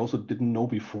something that we also didn't know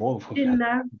before.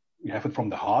 We have it from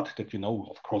the heart that,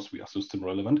 of course, we are system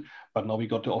relevant, but now we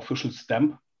got the official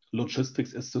stamp,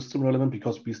 logistics is system relevant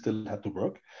because we still had to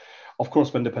work. Of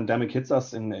course, when the pandemic hits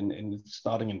us in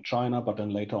starting in China, but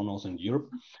then later on also in Europe,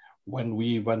 when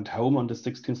we went home on the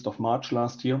 16th of March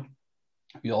last year,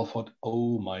 we all thought,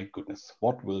 oh my goodness,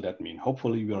 what will that mean?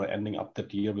 Hopefully we are ending up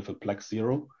that year with a black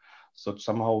zero. So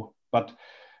somehow, but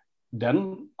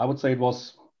then I would say it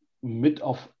was mid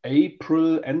of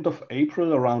April, end of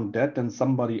April, around that, then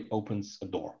somebody opens a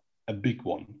door, a big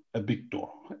one, a big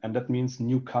door. And that means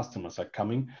new customers are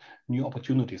coming, new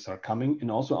opportunities are coming. And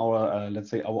also our, let's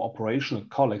say, our operational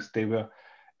colleagues, they were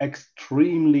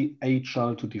extremely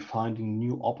agile to defining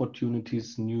new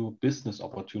opportunities, new business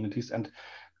opportunities. And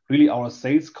really our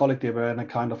sales colleagues, they were in a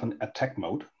kind of an attack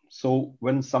mode. So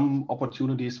when some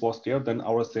opportunities was there, then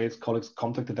our sales colleagues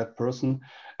contacted that person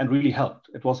and really helped.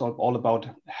 It was all about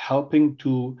helping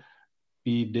to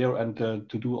be there and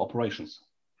to do operations.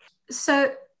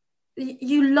 So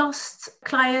you lost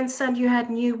clients and you had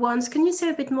new ones. Can you say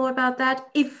a bit more about that,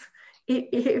 if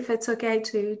it's okay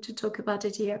to talk about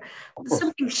it here?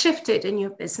 Something shifted in your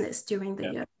business during the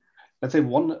year. Let's say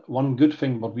one good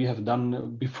thing what we have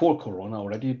done before Corona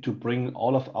already, to bring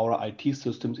all of our IT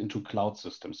systems into cloud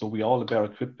systems. So we all were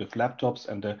equipped with laptops,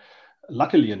 and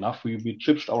luckily enough, we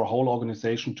switched our whole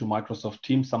organization to Microsoft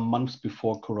Teams some months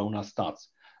before Corona starts.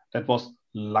 That was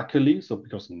luckily, so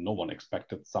because no one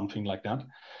expected something like that.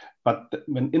 But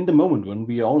when in the moment when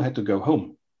we all had to go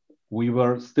home, we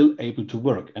were still able to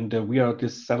work. And we are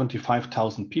this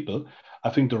 75,000 people. I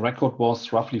think the record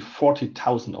was roughly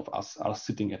 40,000 of us are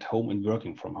sitting at home and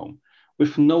working from home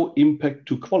with no impact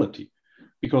to quality,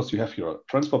 because you have your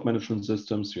transport management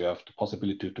systems, you have the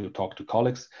possibility to talk to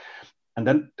colleagues. And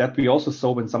then that we also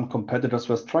saw when some competitors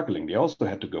were struggling, they also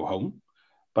had to go home,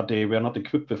 but they were not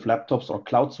equipped with laptops or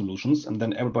cloud solutions. And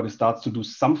then everybody starts to do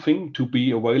something to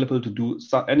be available to do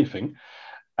anything.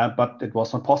 But it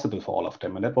was not possible for all of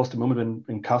them. And that was the moment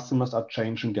when customers are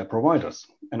changing their providers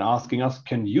and asking us,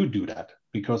 can you do that?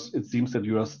 Because it seems that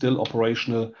you are still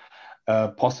operational,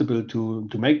 possible to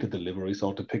make the deliveries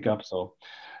or the pickups or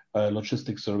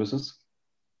logistics services.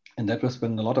 And that was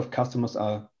when a lot of customers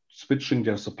are switching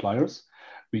their suppliers.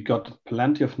 We got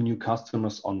plenty of new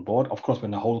customers on board. Of course,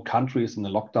 when the whole country is in a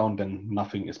lockdown, then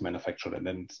nothing is manufactured and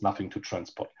then it's nothing to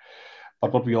transport.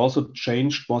 But what we also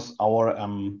changed was our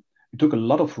we took a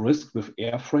lot of risk with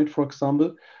air freight, for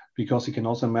example, because you can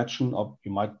also imagine, or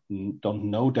you might don't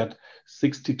know, that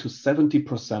 60 to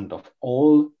 70% of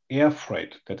all air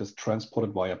freight that is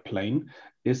transported via plane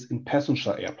is in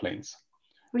passenger airplanes.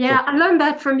 Yeah, so, I learned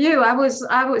that from you. I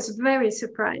was very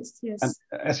surprised. Yes.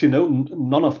 And as you know,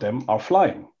 none of them are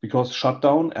flying because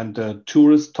shutdown and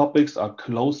tourist topics are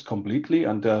closed completely.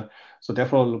 And so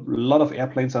therefore, a lot of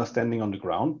airplanes are standing on the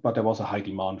ground, but there was a high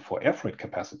demand for air freight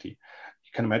capacity.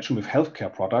 You can imagine with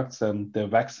healthcare products and the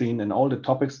vaccine and all the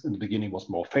topics. In the beginning was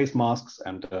more face masks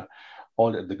and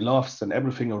all the gloves and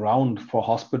everything around for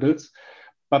hospitals,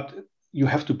 but you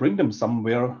have to bring them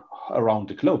somewhere around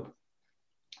the globe.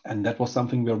 And that was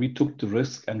something where we took the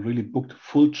risk and really booked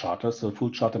full charter. So full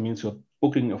charter means you're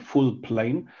booking a full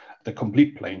plane, the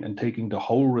complete plane, and taking the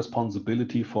whole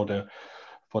responsibility for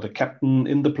the captain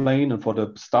in the plane and for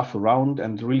the stuff around,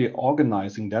 and really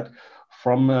organizing that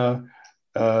from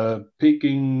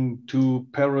Peking to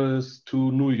Paris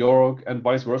to New York and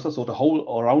vice versa. So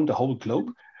around the whole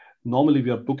globe. Normally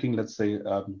we are booking, let's say,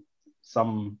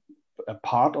 a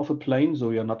part of a plane, so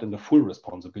we are not in the full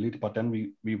responsibility, but then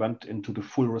we went into the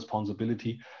full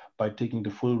responsibility by taking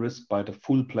the full risk by the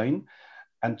full plane,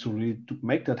 and to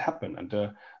make that happen. And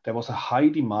there was a high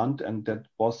demand, and that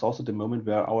was also the moment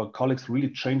where our colleagues really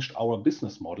changed our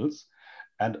business models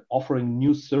and offering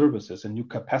new services and new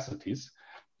capacities.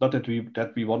 Not that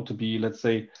we want to be, let's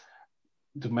say,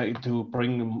 to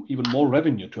bring even more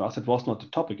revenue to us. It was not the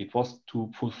topic. It was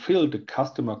to fulfill the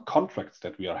customer contracts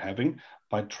that we are having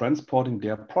by transporting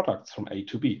their products from A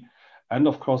to B. And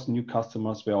of course, new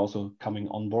customers were also coming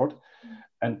on board.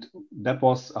 And that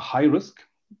was a high risk,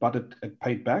 but it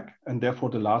paid back. And therefore,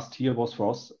 the last year was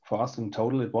for us in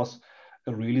total, it was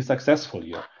a really successful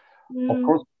year. Of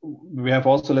course, we have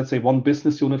also, let's say, one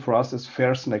business unit for us is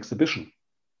fairs and exhibition.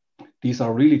 These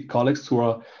are really colleagues who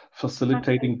are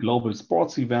facilitating global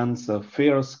sports events,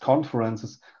 fairs,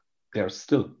 conferences.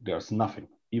 There's nothing,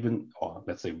 or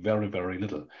let's say very, very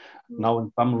little. Now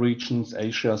in some regions,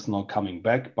 Asia is now coming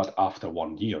back, but after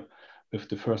 1 year with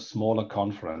the first smaller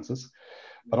conferences.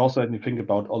 But also when you think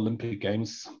about Olympic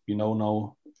Games,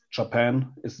 now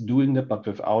Japan is doing it, but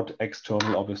without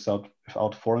external or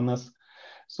without foreigners.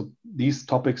 So these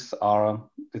topics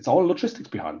it's all logistics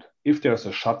behind. If there's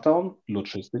a shutdown,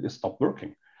 logistics is stop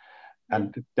working.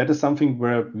 And that is something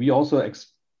where we also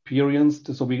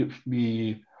experienced. So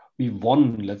we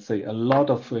won, let's say, a lot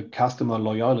of customer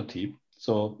loyalty.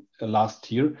 So last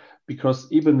year,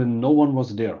 because even when no one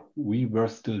was there, we were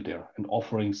still there and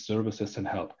offering services and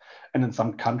help. And in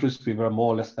some countries, we were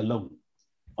more or less alone.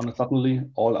 And suddenly,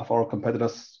 all of our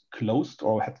competitors closed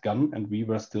or had gone, and we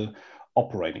were still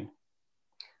operating.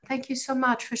 Thank you so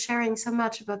much for sharing so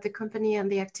much about the company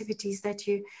and the activities that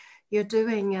you're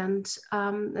doing, and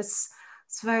it's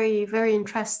very, very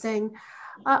interesting.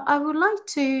 I would like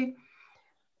to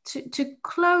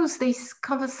close this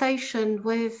conversation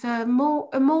with a more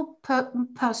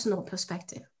personal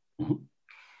perspective.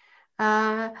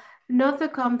 Mm-hmm. Not the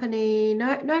company,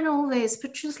 not all this,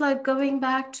 but just like going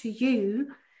back to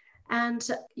you and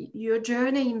your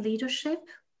journey in leadership,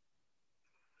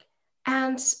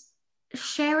 and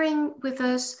sharing with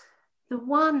us the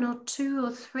one or two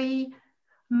or three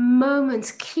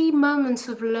moments, key moments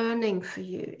of learning for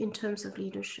you in terms of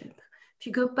leadership. If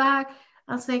you go back,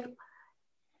 I think,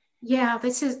 yeah,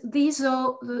 these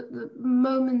are the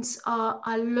moments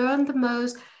I learned the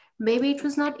most. Maybe it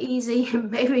was not easy.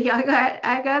 Maybe I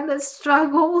got the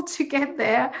struggle to get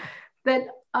there, but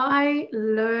I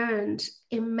learned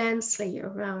immensely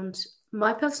around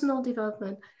my personal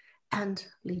development and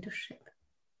leadership.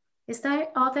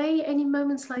 Are there any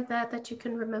moments like that you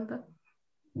can remember?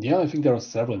 Yeah, I think there are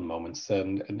several moments,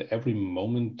 and every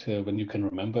moment when you can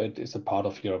remember it is a part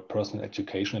of your personal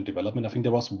education and development. I think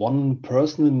there was one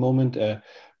personal moment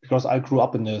because I grew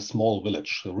up in a small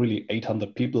village, really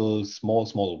 800 people,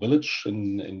 small village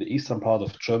in the eastern part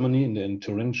of Germany, in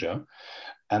Thuringia.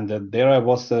 And there I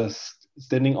was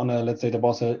standing on let's say there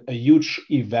was a huge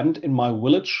event in my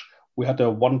village. We had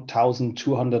a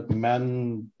 1,200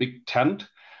 man big tent,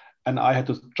 and I had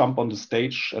to jump on the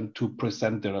stage and to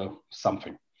present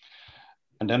something.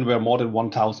 And then there were more than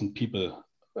 1,000 people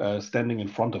standing in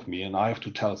front of me, and I have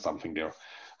to tell something there.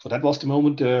 So that was the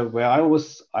moment where I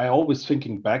always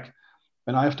thinking back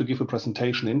when I have to give a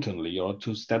presentation internally or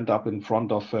to stand up in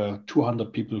front of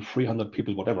 200 people, 300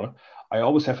 people, whatever. I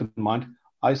always have in mind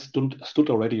I stood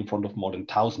already in front of more than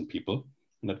 1,000 people,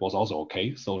 and that was also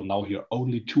okay. So now here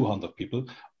only 200 people,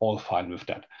 all fine with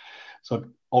that. So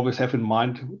always have in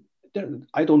mind,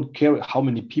 I don't care how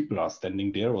many people are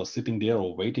standing there or sitting there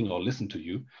or waiting or listen to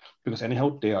you, because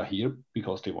anyhow, they are here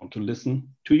because they want to listen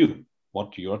to you,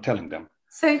 what you are telling them.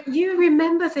 So you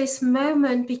remember this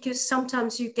moment because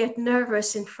sometimes you get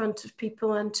nervous in front of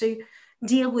people, and to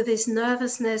deal with this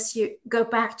nervousness, you go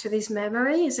back to this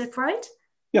memory. Is it right?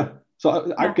 Yeah.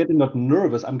 So I'm getting not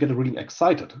nervous, I'm getting really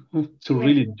excited to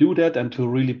really do that and to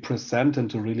really present and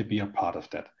to really be a part of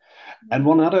that. And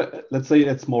one other, let's say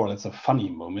it's more or less a funny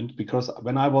moment, because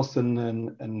when I was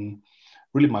in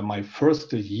really my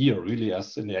first year, really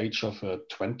as in the age of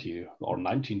 20 or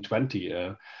 19,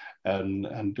 20,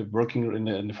 and working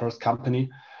in the first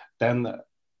company, then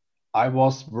I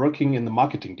was working in the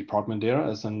marketing department there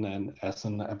as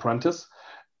an apprentice.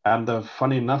 And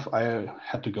funny enough, I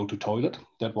had to go to toilet.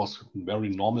 That was a very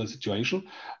normal situation.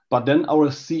 But then our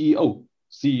CEO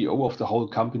of the whole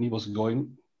company was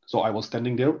going. So I was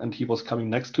standing there and he was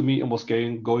coming next to me and was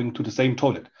going to the same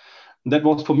toilet. And that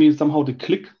was for me somehow the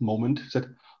click moment.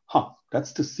 Said,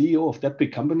 that's the CEO of that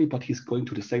big company, but he's going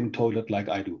to the same toilet like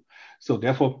I do. So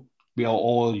therefore, we are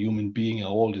all human beings,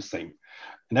 are all the same.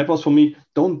 And that was for me,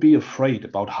 don't be afraid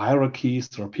about hierarchies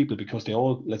or people, because they're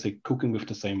all, let's say, cooking with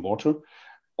the same water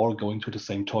or going to the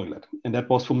same toilet. And that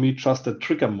was for me just a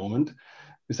trigger moment.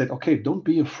 We said, okay, don't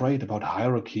be afraid about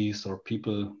hierarchies or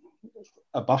people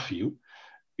above you.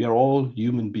 We are all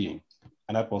human beings.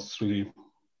 And that was really,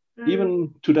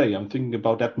 even today, I'm thinking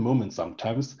about that moment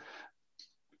sometimes.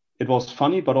 It was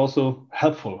funny, but also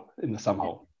helpful in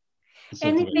somehow.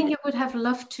 Anything you would have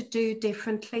loved to do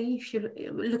differently? If you're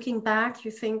looking back,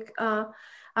 you think,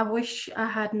 I wish I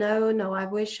had known, or I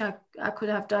wish I could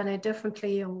have done it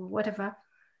differently, or whatever?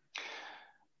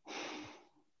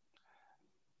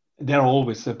 There are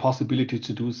always a possibility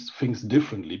to do things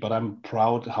differently, but I'm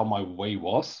proud how my way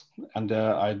was, and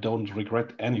I don't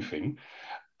regret anything.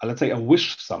 Let's say I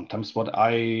wish sometimes what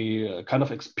I kind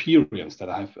of experienced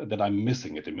that I'm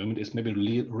missing at the moment is maybe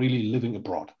really living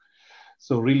abroad.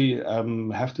 So really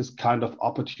have this kind of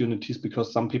opportunities,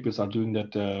 because some people are doing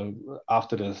that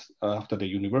after the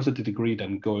university degree,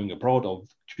 then going abroad, or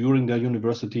during their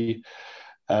university,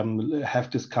 have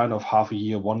this kind of half a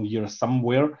year, 1 year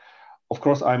somewhere. Of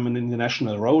course, I'm an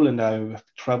international role and I've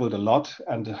traveled a lot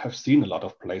and have seen a lot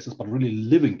of places, but really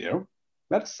living there,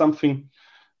 that's something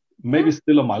maybe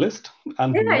still on my list.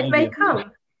 And it may come.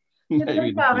 Maybe it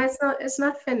may come. It's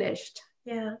not finished.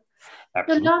 Yeah.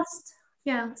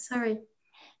 Absolutely.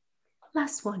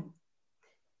 Last one.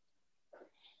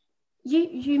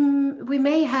 We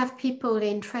may have people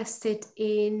interested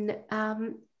in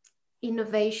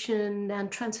innovation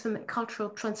and cultural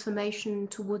transformation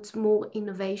towards more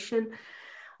innovation.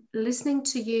 Listening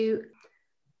to you,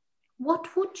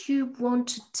 what would you want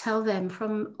to tell them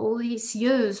from all these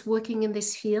years working in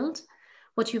this field?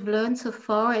 what you've learned so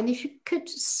far, and if you could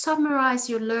summarize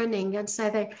your learning and say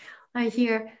that I'm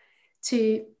here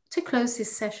to close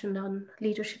this session on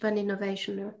leadership and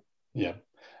innovation. Yeah,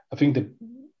 I think that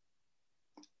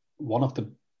one of the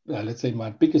let's say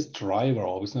my biggest driver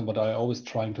always, and what I always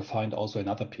trying to find also in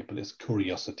other people, is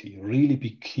curiosity. Really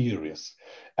be curious,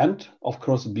 and of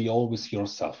course be always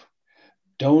yourself.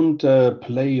 Don't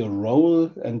play a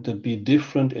role and be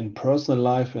different in personal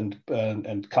life and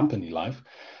company life.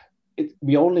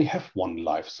 We only have one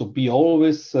life, so be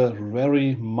always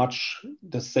very much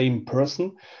the same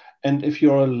person. And if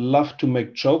you love to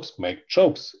make jokes, make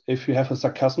jokes. If you have a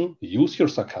sarcasm, use your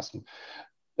sarcasm.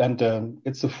 And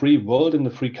it's a free world in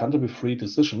a free country with free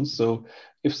decisions. So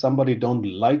if somebody don't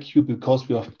like you because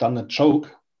we have done a joke,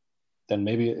 then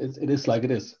maybe it is like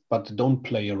it is, but don't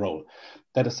play a role.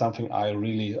 That is something I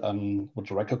really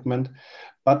would recommend.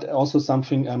 But also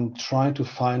something, try to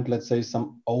find, let's say,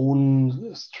 some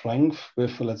own strength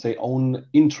with, let's say, own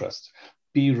interest.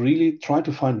 Try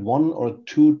to find one or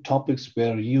two topics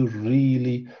where you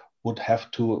really would have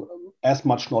to as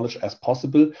much knowledge as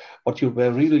possible,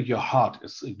 where really your heart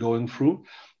is going through.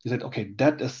 You said, okay,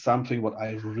 that is something what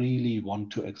I really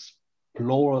want to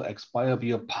explore, aspire,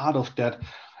 be a part of that.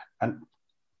 And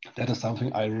that is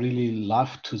something I really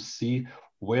love to see,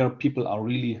 where people are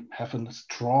really having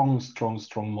strong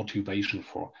motivation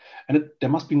for. And there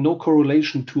must be no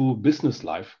correlation to business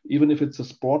life, even if it's a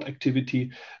sport activity,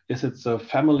 if it's a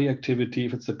family activity,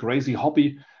 if it's a crazy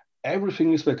hobby,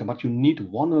 everything is welcome. But you need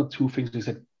one or two things. You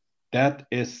said, that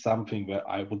is something where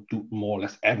I would do more or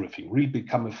less everything, really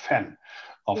become a fan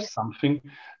of something.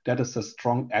 That is a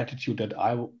strong attitude that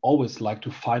I always like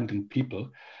to find in people.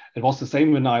 It was the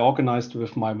same when I organized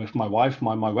with my wife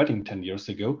my wedding 10 years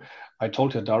ago. I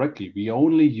told her directly, we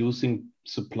only using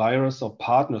suppliers or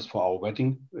partners for our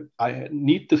wedding. I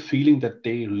need the feeling that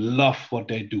they love what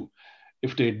they do.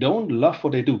 If they don't love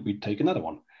what they do, we take another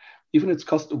one. Even it's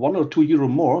cost €1 or €2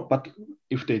 more, but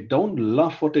if they don't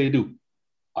love what they do,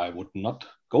 I would not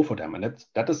go for them. And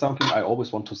that is something I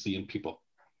always want to see in people.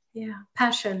 Yeah,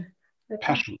 passion.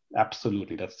 Passion,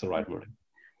 absolutely. That's the right word.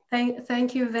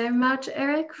 Thank you very much,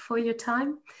 Eric, for your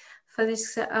time, for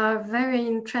this very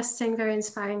interesting, very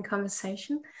inspiring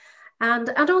conversation. And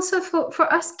also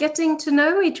for us getting to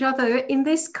know each other in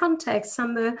this context,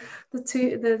 and the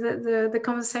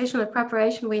conversation, the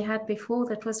preparation we had before.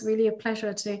 That was really a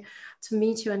pleasure to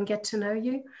meet you and get to know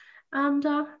you. And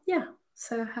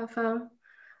so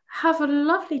have a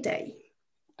lovely day.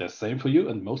 The same for you,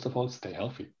 and most of all, stay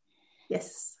healthy.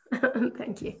 Yes,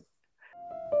 thank you.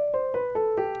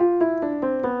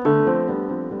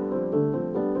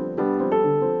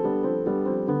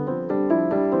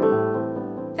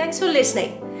 Thanks for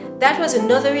listening. That was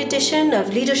another edition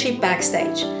of Leadership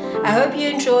Backstage. I hope you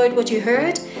enjoyed what you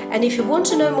heard, and if you want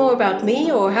to know more about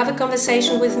me or have a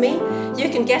conversation with me, you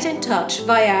can get in touch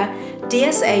via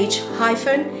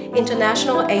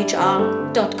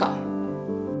dsh-internationalhr.com.